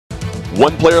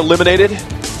One player eliminated,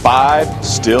 5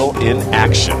 still in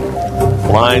action.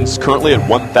 Blinds currently at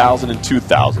 1,000 and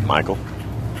 2,000, Michael.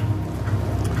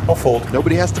 I'll fold.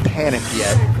 Nobody has to panic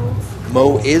yet.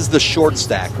 Mo is the short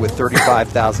stack with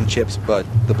 35,000 chips, but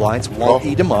the blinds won't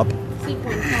eat him up.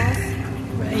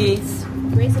 Raise.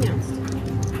 Raise announced.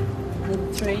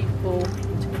 3, 4,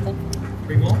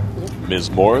 3 more?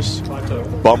 Ms. Morris 5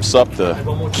 total. bumps up the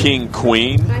king,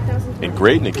 queen. 5,000. And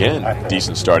Graydon again,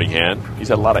 decent starting hand. He's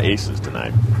had a lot of aces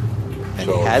tonight. And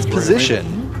he has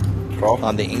position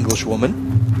on the English woman.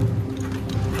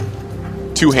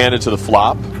 Two-handed to the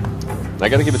flop. I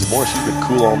got to give it to Morris. She's been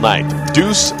cool all night.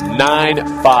 Deuce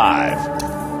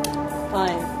 9-5.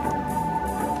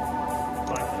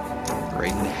 5.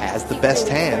 Graydon has the best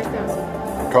hand.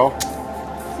 5,000. Call.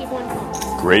 Keep one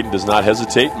call. Graydon does not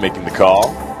hesitate making the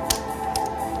call.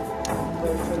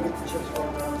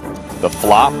 The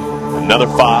flop, another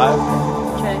 5.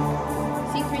 Check.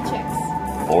 C3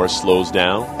 checks. Morris slows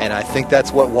down. And I think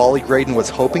that's what Wally Graydon was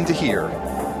hoping to hear.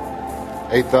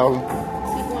 8,000.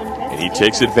 And he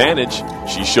takes advantage.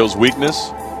 She shows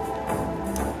weakness.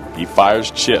 He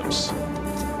fires chips.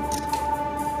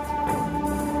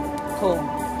 Cool.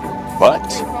 But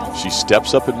she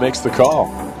steps up and makes the call.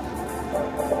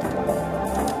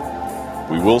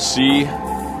 We will see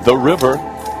the river.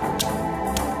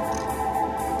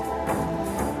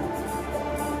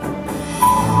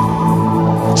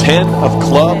 Ten of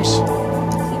clubs.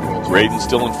 Graydon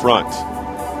still in front.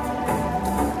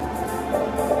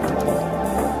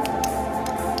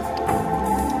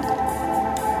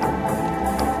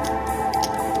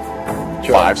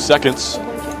 Check. 5 seconds.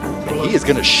 And he is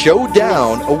going to show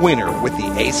down a winner with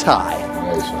the ace high.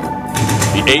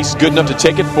 The ace good enough to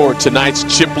take it for tonight's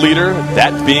chip leader,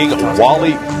 that being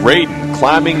Wally Graydon,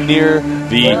 climbing near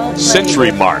the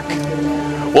century mark.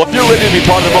 Well, if you're ready to be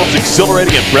part of the most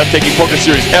exhilarating and breathtaking poker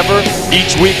series ever,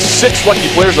 each week 6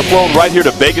 lucky players are flown right here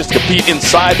to Vegas to compete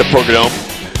inside the Pokerdome.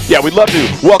 Yeah, we'd love to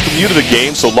welcome you to the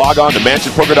game, so log on to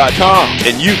mansionpoker.com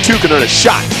and you too can earn a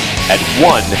shot at $1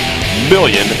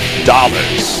 million.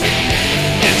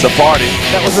 It's a party.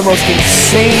 That was the most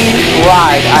insane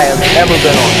ride I have ever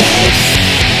been on.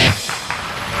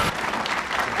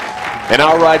 And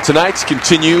our ride tonight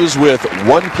continues with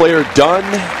 1 player done.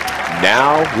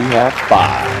 Now we have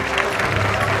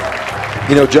 5.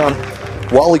 You know, John,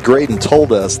 Wally Graydon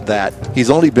told us that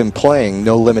he's only been playing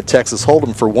No Limit Texas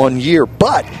Hold'em for 1 year,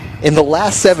 but in the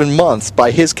last 7 months, by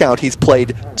his count, he's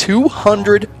played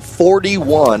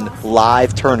 241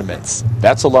 live tournaments.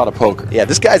 That's a lot of poker. Yeah,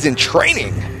 this guy's in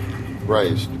training.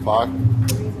 Raised. 5.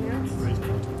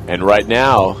 And right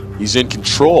now, he's in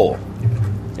control.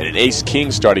 And an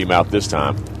ace-king starting him out this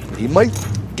time. He might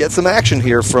get some action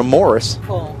here from Morris.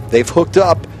 Cool. They've hooked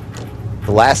up.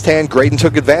 The last hand, Graydon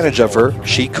took advantage of her.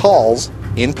 She calls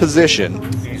in position.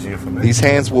 Easier for me. These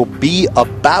hands will be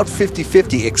about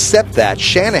 50-50, except that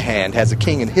Shanahan has a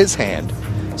king in his hand.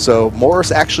 So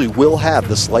Morris actually will have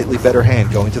the slightly better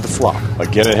hand going to the flop.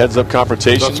 Again, a heads-up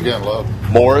confrontation. That's again, love.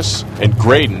 Morris and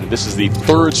Graydon, this is the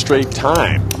 3rd straight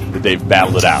time that they've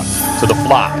battled it out. To the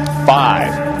flop,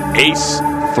 5, ace,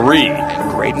 3.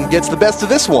 And Graydon gets the best of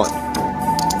this one.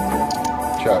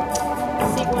 Check.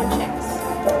 C1 checks.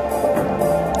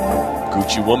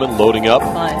 Gucci woman loading up.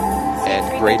 5. And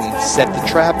Graydon set the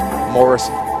trap. Morris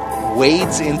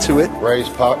wades into it.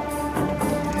 Raised pot.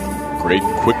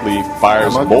 Graydon quickly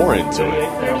fires more into it.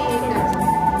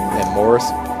 38,000. And Morris,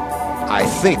 I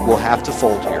think, will have to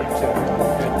fold here.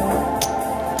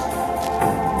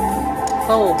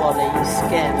 Oh, Wally, you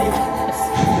scare me.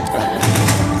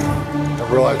 I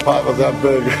realized pot was that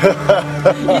big.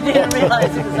 You didn't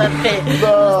realize it was that big.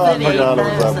 No, I forgot it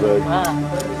was that big. Wow.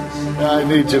 Yeah, I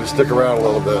need you to stick around a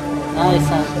little bit. Nice.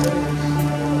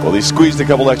 Well, he squeezed a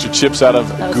couple extra chips out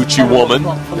of Gucci woman.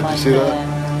 Did you see that?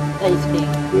 Ace king.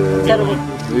 Yeah. Terrible.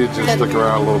 You need you to stick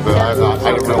around a little bit. I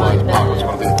didn't realize pot was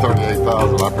going to be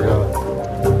 38,000. I forgot.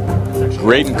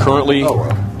 Graydon currently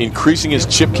increasing his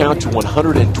chip count to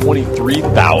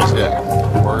 123,000. Yeah,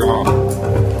 working on it.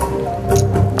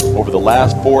 Over the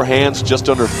last 4 hands, just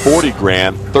under 40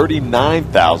 grand,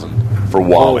 39,000 for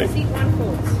Wally.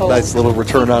 C1 folds. Nice little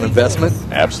return on investment.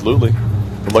 Absolutely.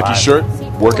 The lucky shirt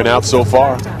working out so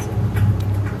far.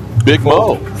 Big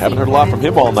Mo, haven't heard a lot from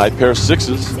him all night. Pair of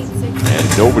 6s,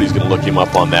 and nobody's going to look him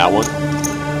up on that one.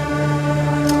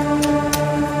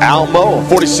 Al Mo, a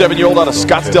 47-year-old out of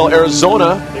Scottsdale,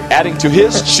 Arizona, adding to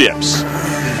his chips.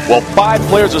 Well, 5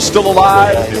 players are still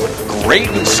alive.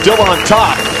 Graydon's still on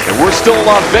top, and we're still in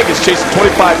Las Vegas chasing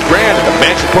 25 grand at the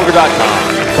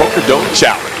mansionpoker.com Pokerdome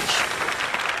Challenge.